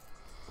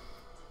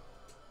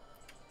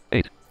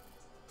 8.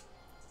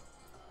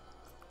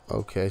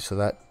 Okay, so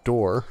that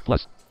door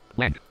Plus.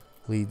 Land.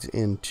 leads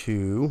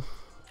into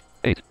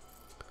 8.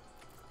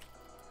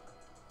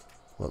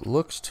 what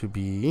looks to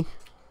be,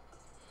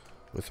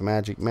 with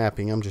magic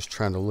mapping, I'm just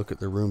trying to look at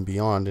the room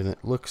beyond, and it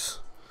looks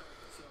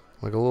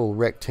like a little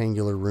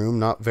rectangular room,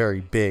 not very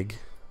big.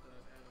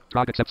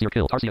 Trog accepts your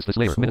kill. Taurcius the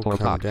Slayer. So we'll Minotaur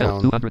come Trog.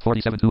 Health down.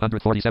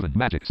 247.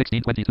 Magic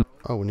 1622.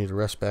 Oh, we need to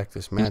rest back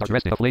this You start magic.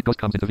 resting. A flayed ghost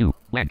comes into view.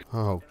 Land.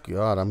 Oh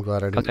god, I'm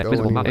glad I didn't Contact go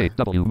visible Mount A. anywhere.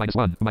 W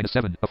 -1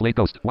 -7. A flayed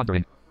ghost.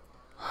 Wandering.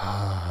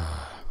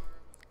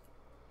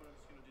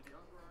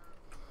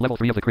 Level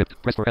 3 of the crypt.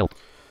 Press for help.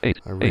 8.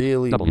 I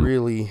really, W.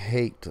 really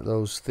hate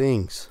those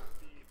things.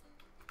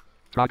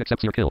 Trog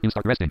accepts your kill. You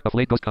start resting. A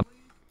flayed ghost come.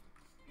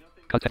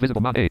 Cut at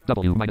visible Mount A.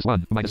 W -1 Is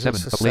 -7.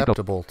 it A flayed ghost.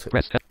 susceptible to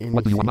Press F.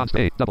 What do you want? Monster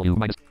A. W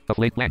 -. A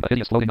flayed land. A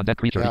hideous floating undead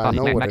creature. Yeah, His I body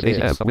know land. what Max it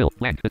AC is. F. A will.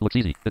 Land. It looks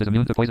easy. It is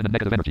immune to poison and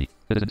negative energy.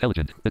 It is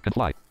intelligent. It can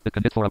fly. It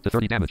can hit for up to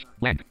 30 damage.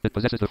 Land. It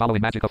possesses the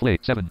following magic of Flay.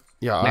 7.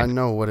 Yeah, I Land.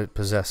 know what it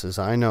possesses.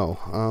 I know.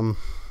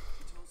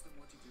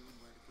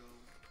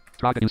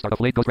 Trog and you start a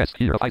flayed ghost. Rest.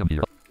 Here. Of item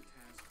here.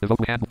 Evoke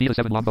with hand. B to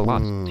 7 longbow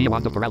wands. T a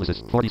wand of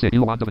paralysis. 46.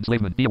 U wand of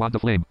enslavement. B a wand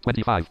of flame.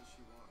 25.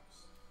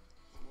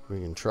 We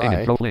can Aim try.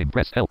 and throw flame.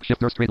 Press Help.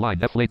 Shift or straight line.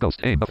 F flayed ghost.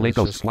 Aim. A flayed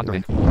Let's ghost. just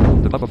Wandering.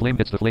 The buff of flame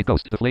hits the flayed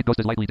ghost. The flayed ghost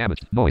is lightly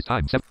damaged. Noise.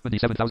 Time.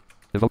 77,000.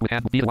 Evoke with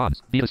hand. B to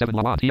wands. B to 7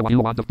 wand. T U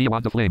wand of B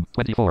wand of flame.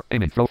 24.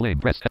 Aim and throw flame.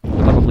 Press F. The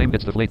buff of flame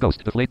hits the flayed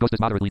ghost. The flayed ghost is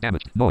moderately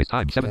damaged. Noise.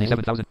 Time.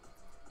 77,000.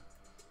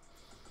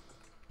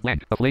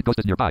 Land. A flayed ghost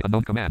is nearby.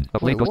 Unknown command. A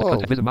flayed Wait, ghost whoa.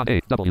 cuts at visit Mount A.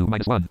 W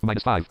 -1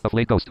 -5. A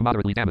flayed ghost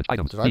moderately damaged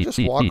items. Did I just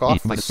walk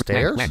off the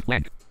stairs? Land.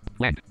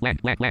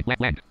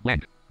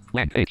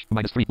 H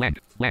 -3.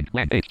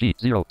 Land. H G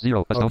 0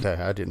 0. A stone. Okay,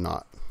 I did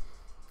not.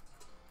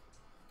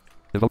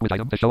 Evoke with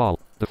item to show all.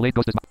 The flayed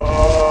ghost is.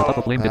 The buff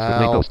of flame hits the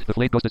flayed Ow. ghost. The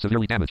flayed ghost is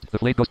severely damaged. The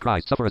flayed ghost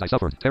cries, "Suffer as I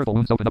suffered." Terrible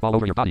wounds open up all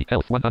over your body.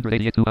 Health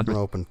 188 I'm 200.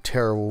 gonna open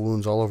terrible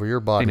wounds all over your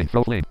Aim body. and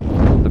throw flame.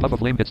 The buff of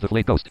flame hits the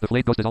flayed ghost. The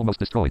flayed ghost is almost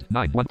destroyed.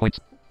 9 1 points.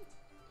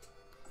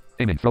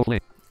 Aim and throw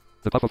flame.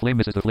 The puff of flame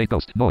misses the flayed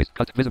ghost. Noise.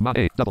 Cut. Visit Mount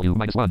A. W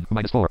 -1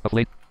 -4. A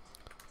flayed.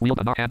 Wield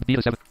an R hand. B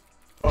to 7.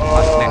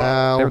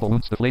 Ow. Terrible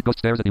wounds. The flayed ghost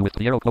stares at you with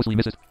the arrow closely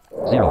misses.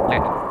 0.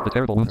 Land. The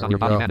terrible wounds There on your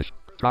we body go. vanish.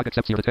 Trog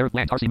accepts your terror.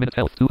 Land. Tarsi minute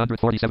health.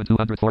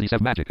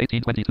 247 magic.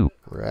 1822.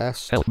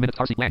 Rest. Health minute.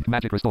 Tarsi land.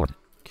 Magic restored.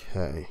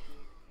 Okay.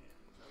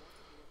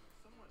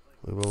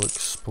 We will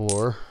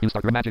explore. You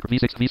start your magic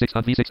V6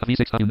 on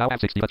V6. You now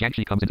have 60. A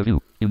Jiangshi comes into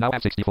view. You now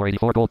have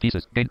 84 gold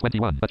pieces. Gain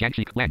 21. A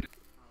Jiangshi land.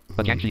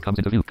 A Jiangshi comes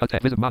into view. Cut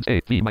at visit Mons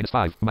A. V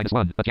 -5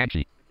 -1. A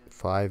Jiangshi.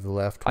 5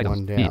 left, Items.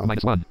 1 B down.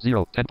 -1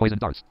 0 10 poison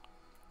darts.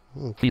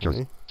 Okay.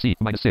 Features. C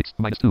 -6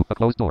 -2. A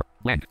closed door.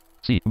 Land.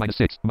 C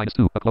 -6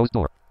 -2. A closed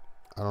door.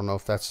 I don't know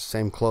if that's the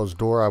same closed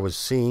door I was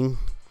seeing.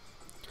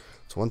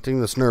 It's one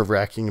thing that's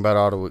nerve-wracking about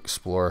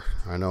auto-explore.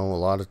 I know a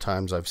lot of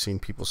times I've seen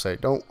people say,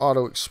 don't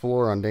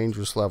auto-explore on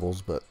dangerous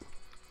levels, but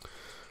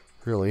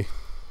really,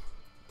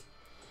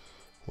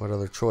 what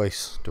other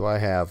choice do I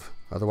have?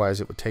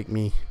 Otherwise, it would take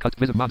me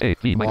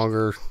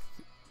longer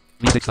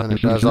than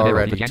it does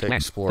already to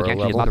explore a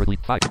level. The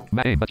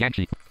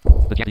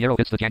arrow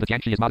hits the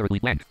Janshi is moderately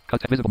blank.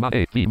 Cut visible mod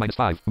A, V,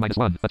 -5,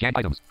 -1, the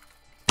items.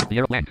 The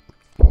arrow blank.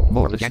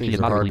 More, the Janshi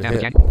is moderately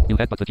blank. You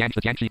head, but the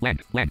Janshi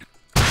blank, blank.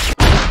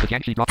 The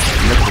Janshi drops.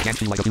 The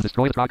Janshi like you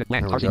destroy the Trog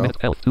blank. Taurcius minute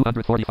health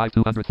 245,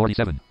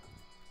 247.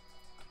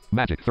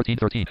 Magic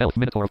 1313 health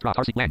minotaur of Trog.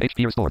 Taurcius blank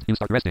HP restored. You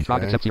start resting.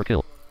 Trog accepts your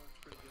kill.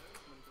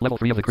 Level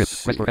 3 of the Crypt.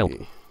 Rest for help.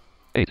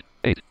 8.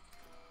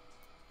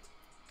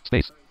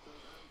 Space.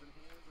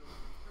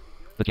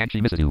 The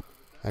Janshi misses you.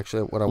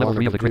 Actually, what I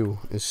wanted to do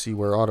is see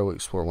where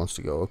auto-explore wants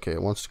to go. Okay,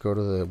 it wants to go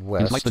to the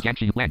west. You slice the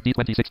Janshi blank.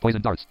 D26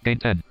 poison darts. Gain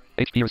 10.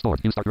 HP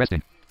restored. You start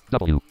resting.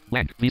 W.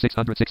 Blank.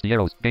 V660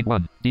 arrows. Gain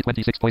 1.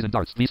 D26 poison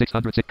darts.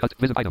 V606 cut.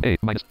 Visit item A.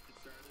 -.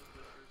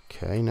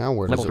 Okay, now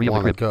where does it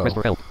want to go? Rest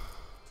for help.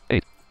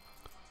 8.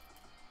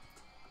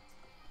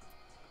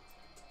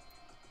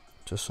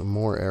 Just some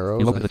more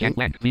arrows. You open the Janshi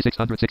blank.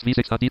 V606.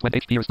 V600 D20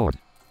 HP restored.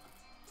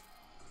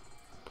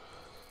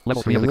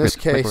 Level 3 of the in this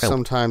case,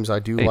 sometimes I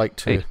do like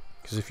to,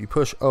 because if you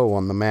push O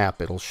on the map,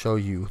 it'll show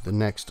you the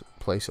next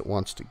place it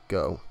wants to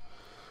go.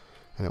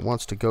 And it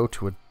wants to go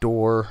to a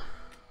door.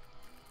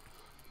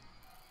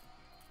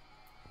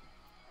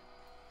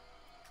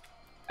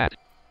 At.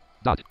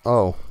 Dot.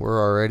 Oh, we're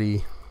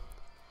already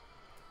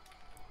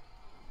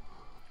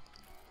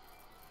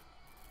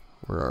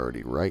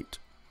right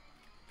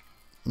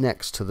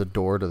next to the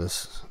door to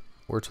this.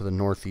 We're to the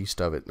northeast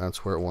of it.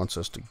 That's where it wants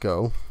us to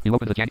go. You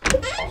open the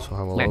so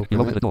I will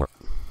open the door.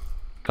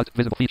 Cut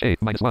visible feature A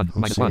 -1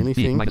 -1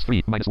 B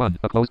 -3 -1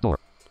 a closed door.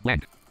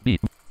 Blank B.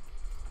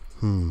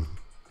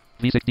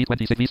 V6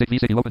 D26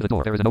 V6 you open the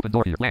door. There is an open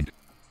door here. Blank.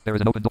 There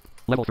is an open door.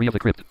 Level 3 of the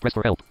Crypt. Press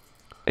for help.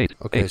 8.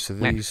 Okay, so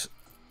these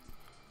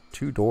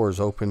two doors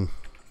open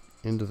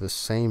into the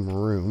same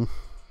room.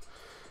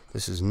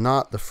 This is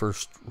not the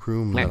first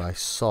room that I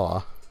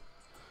saw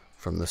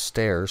from the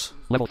stairs.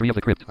 Level 3 of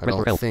the Crypt. I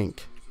don't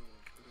think.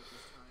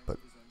 But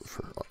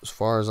as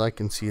far as I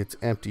can see, it's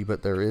empty,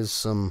 but there is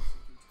some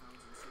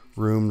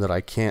room that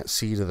I can't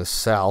see to the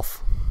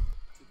south.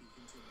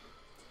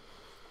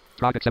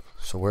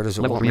 So where does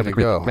it want me to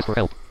go? Press for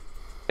help.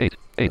 8.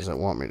 Does it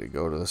want me to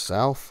go to the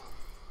south?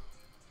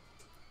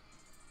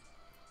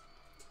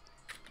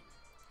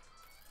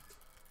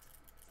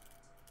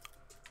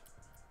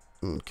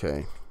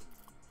 Okay.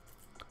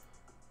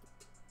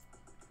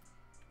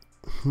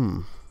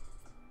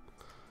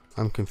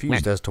 I'm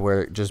confused as to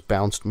where it just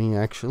bounced me,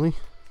 actually.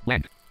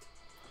 Blank.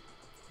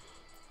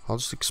 I'll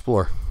just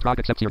explore. Trog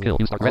accepts your kill.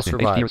 You start resting.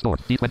 HP restored.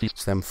 D20.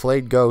 It's them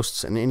flayed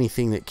ghosts and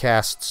anything that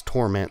casts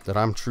torment that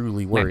I'm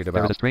truly worried about.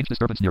 There is a strange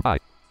disturbance nearby.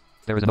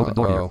 There is an open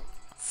door here.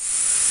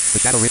 The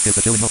shadow wraith is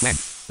the chilling blank.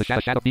 The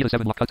shadow beta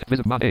 7 lock cut.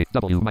 Visit mod A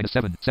W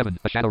 -7 7.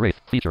 A shadow wraith.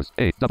 Features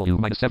A W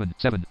 -7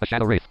 7. A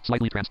shadow wraith.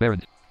 Slightly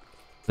transparent.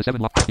 The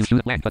 7 lock. You shoot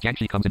it blank. The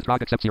Janshi comes in.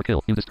 Trog accepts your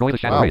kill. You destroy the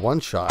shadow wraith. One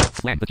shot.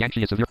 Blank. The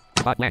Janshi is severe.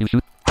 Blank. You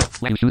shoot.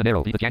 Blank. You shoot an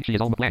arrow. The Janshi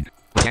is almost blank.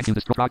 The Janshi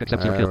destroy. Trog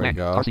accepts your kill. Blank.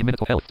 Taurcius minute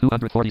health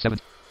 247.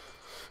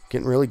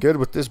 Getting really good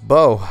with this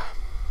bow.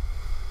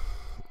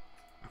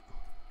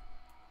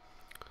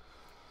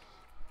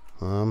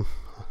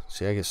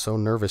 See, I get so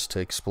nervous to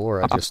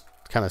explore. I just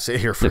kind of sit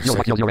here for a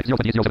second.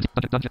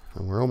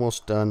 And we're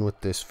almost done with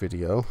this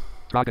video.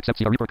 Trog accepts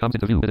your Reaper comes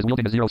into view. It is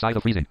wielding a 0 side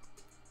of freezing.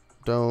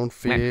 Don't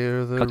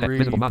fear the Reaper.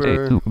 Visible mount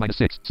A 2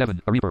 -6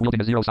 7. A Reaper wielding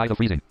a 0 side of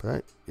freezing.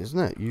 But isn't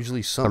that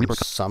usually summoned?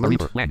 A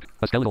Reaper blank.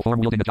 A skeletal form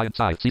wielding a giant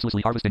scythe,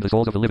 ceaselessly harvesting the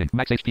souls of the living.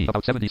 Max HP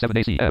about 77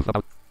 AC.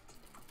 About.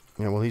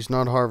 Yeah, well, he's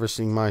not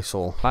harvesting my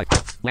soul. 5.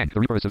 Blank. The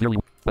Reaper is severely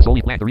a soul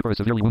blank. The Reaper is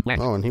severely wounded.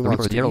 Blank. Oh, and he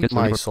wants to eat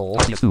my soul.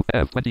 2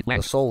 20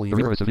 blank. The soul eater. The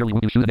Reaper is severely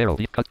wounded. You shoot an arrow.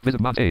 Cut.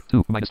 Visit mount A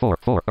 2 -4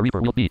 4. A Reaper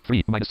will be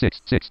 3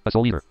 -6 6. A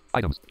soul eater.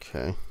 Items.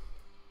 Okay.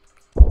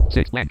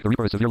 6 blank. The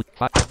Reaper is severely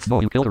 5.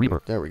 No, you kill the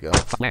Reaper. There we go.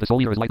 Blank. The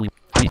soul eater is likely.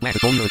 3 blank. The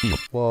soul eater is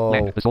healed. Whoa.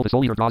 Blank. The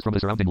soul eater draws from the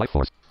surrounding life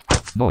force.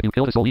 No, you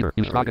kill the soul eater.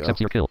 You Trog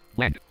accepts your kill.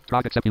 Blank.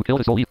 Trog accepts you kill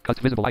the soul eater. Cut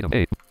visible item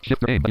A.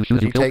 Shift aim. You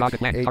shoot. You kill Trog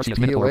blank. Taurcius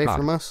minute away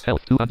from us.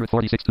 Health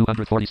 246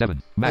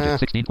 247. Magic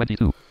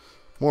 1622.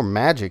 More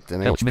magic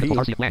than Health, HP.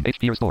 Taurcius blank.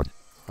 HP restored.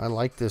 I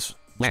like this.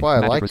 Blank. That's why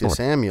I like restored. this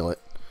amulet.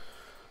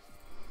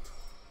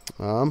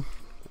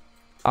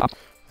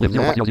 Live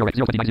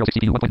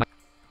 0.000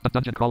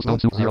 Dungeon crawl stone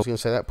soup 0. I was going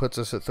to say that puts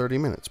us at 30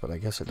 minutes, but I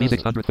guess it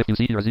doesn't. V650 you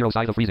see your 0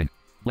 side of freezing.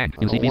 Blank.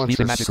 You see a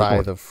magic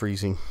side of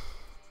freezing.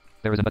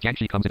 There is a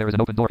Janshi comes. There is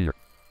an open door here.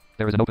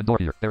 There is an open door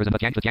here. There is a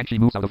Janshi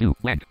moves out of view.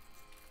 Blank.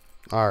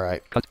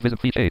 Alright. Cut. Visit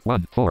feature A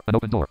 1 4. An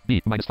open door.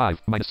 B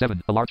 -5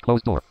 -7. A large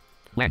closed door.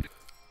 Blank.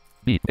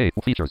 B A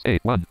features A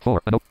 1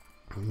 4. An open.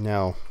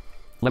 Now.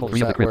 Level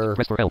 3 of the Crypt.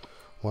 Press for help.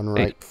 One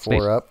right, 8, 4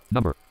 space, up.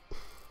 Number.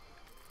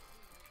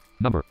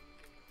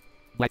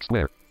 Black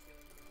square.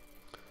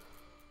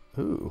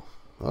 Ooh.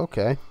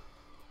 Okay.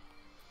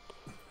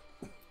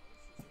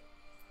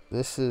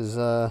 This is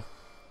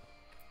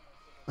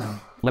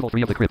Level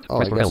 3 of the crypt. Oh,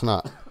 Press I for guess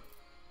help. not.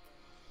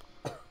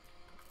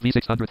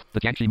 V600.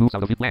 The Janshi moves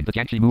out of land. The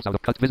Janshi moves out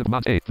of cut. Visible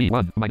Mont A.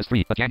 V1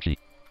 -3. The Janshi.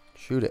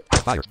 Shoot it.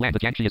 Fire. Land. The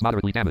Janshi is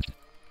moderately damaged.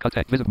 Cut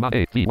X. Visible Mont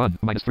A. V1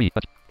 -3.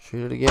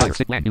 Shoot it again. Fire.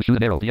 Sick land. You shoot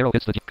an arrow. The arrow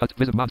hits the cut.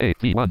 Visible Mont A.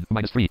 V1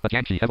 -3. The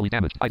Janshi heavily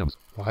damaged. Items.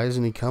 Why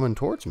isn't he coming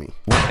towards me?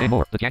 1 A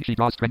more. The Janshi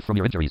draws strength from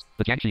your injuries.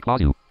 The Janshi claws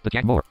you. The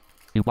Jan more.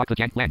 You block the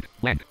Jan. Land.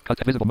 Land. Cut.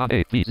 Visible Mont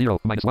A. V0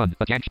 -1.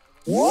 The Janshi.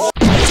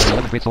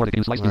 11 great sword.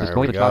 You slice to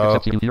destroy the Trog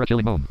except you hear a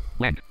chilling moan.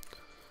 Land.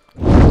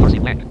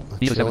 Taurcius land.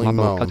 Chilling V7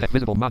 moan. cut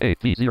visible Mont A.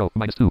 V0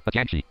 -2. A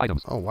Janshi.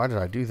 Items. Oh, why did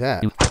I do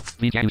that? You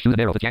shoot an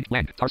arrow. The Janshi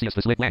land. Taurcius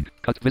the slit land.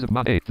 Cut visible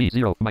Mont A.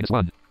 V0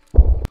 -1.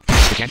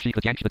 The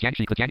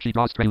Janshi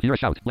draws strength. You hear a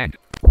shout. Land.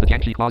 The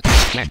Janshi claws.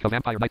 Land. A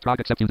vampire knight Trog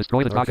except you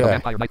destroy the Trog. Okay. A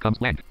vampire knight comes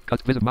land.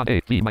 Cut visible Mont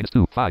A. V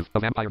 -2. 5. A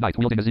vampire knight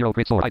wielding a 0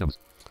 great sword. Items.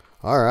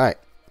 Alright.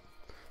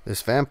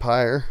 This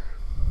vampire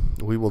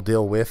we will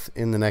deal with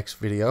in the next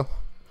video.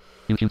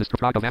 You choose the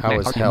Trog of How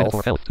is health?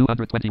 for health.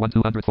 221,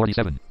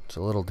 247. It's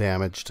a little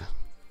damaged.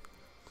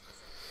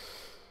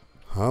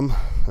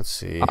 Let's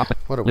see.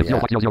 What are we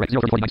at?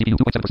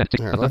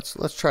 Here,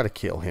 let's try to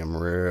kill him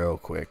real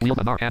quick. Wield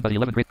an hand by the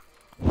 11 great.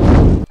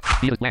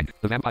 He is land.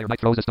 The vampire knight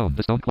throws a stone.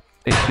 The stone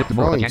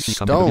Throwing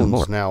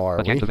stones now, are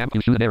we?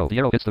 You shoot an arrow. The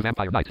arrow hits the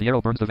vampire knight. The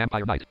arrow burns the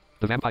vampire knight.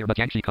 The vampire the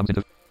Janshi comes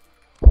into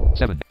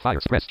 7. Fire.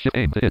 Press. Shift.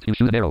 Aim to hit. You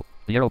shoot an arrow.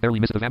 The arrow barely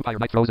misses. The vampire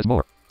knight throws as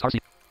more.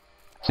 Taurcius.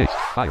 6.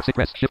 Fire.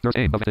 Press. Shift.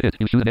 Aim of hit.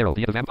 You shoot an arrow.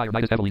 The vampire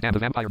knight is heavily damaged. The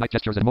vampire knight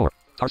gestures and more.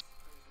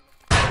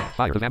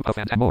 Fire. The vampire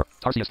and more.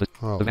 Taurcius. The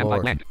vampire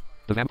Lord. land.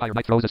 The vampire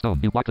knight throws a stone.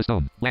 You block the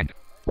stone. Land.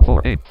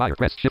 4. Aim. Fire.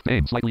 Press. Shift.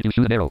 Aim. Slightly. You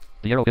shoot an arrow.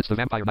 The arrow hits the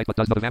vampire knight but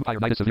does not. The vampire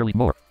knight is severely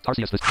more.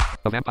 Taurcius.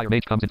 A vampire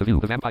mage comes into view.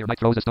 The vampire knight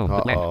throws a stone.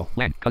 Land.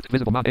 Land. Cut.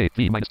 Visible Mont A.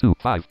 V -2.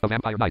 5. A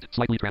vampire knight.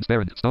 Slightly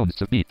transparent.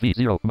 Stones. B.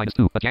 V0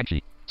 -2. A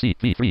Janshi. C.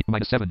 V3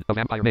 -7. A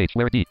vampire mage.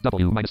 Where D.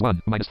 W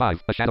 -1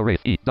 -5. A shadow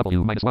wraith. E.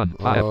 W -1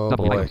 5.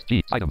 W items.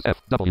 G. Items.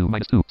 F. W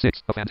 -2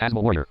 6. A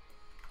phantasmal warrior.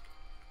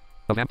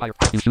 A vampire.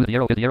 You shoot the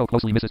arrow. The arrow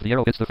closely misses. The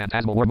arrow hits the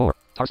phantasmal war more.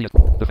 Taurcius.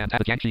 The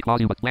phantasmal Janshi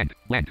claws you but land.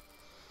 Land.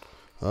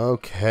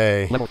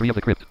 Okay. Level 3 of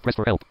the crypt. Press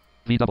for help.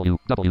 VW.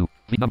 W.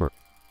 V number.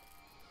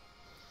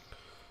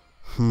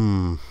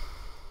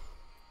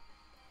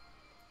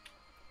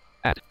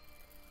 At.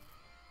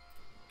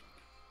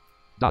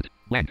 Dot.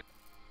 Land.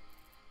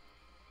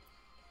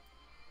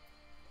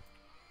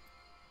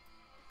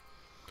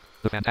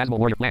 The phantasmal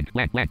warrior land.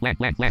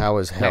 How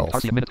is health?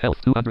 Taurcius minute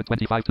health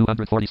 225,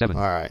 247.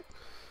 Alright.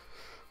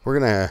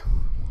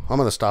 I'm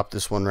gonna stop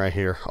this one right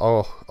here.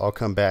 I'll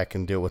come back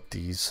and deal with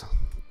these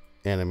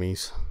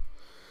enemies.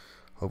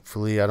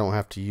 Hopefully I don't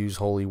have to use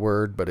holy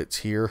word, but it's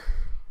here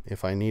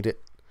if I need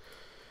it.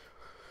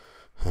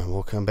 And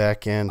we'll come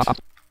back and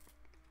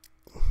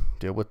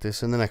deal with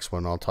this in the next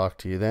one. I'll talk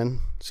to you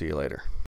then. See you later.